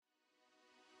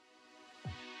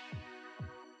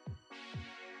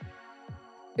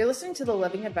You're listening to the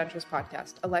Living Adventures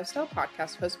podcast, a lifestyle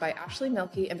podcast hosted by Ashley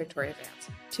Mielke and Victoria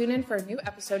Vance. Tune in for a new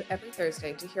episode every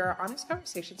Thursday to hear our honest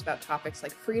conversations about topics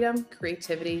like freedom,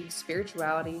 creativity,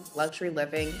 spirituality, luxury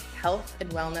living, health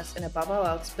and wellness, and above all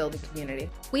else, building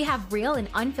community. We have real and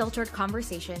unfiltered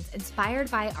conversations inspired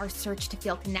by our search to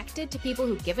feel connected to people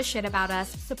who give a shit about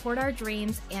us, support our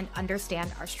dreams, and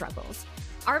understand our struggles.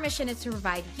 Our mission is to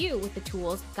provide you with the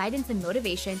tools, guidance, and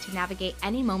motivation to navigate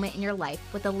any moment in your life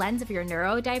with the lens of your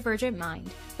neurodivergent mind,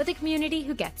 with a community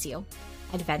who gets you.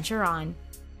 Adventure on.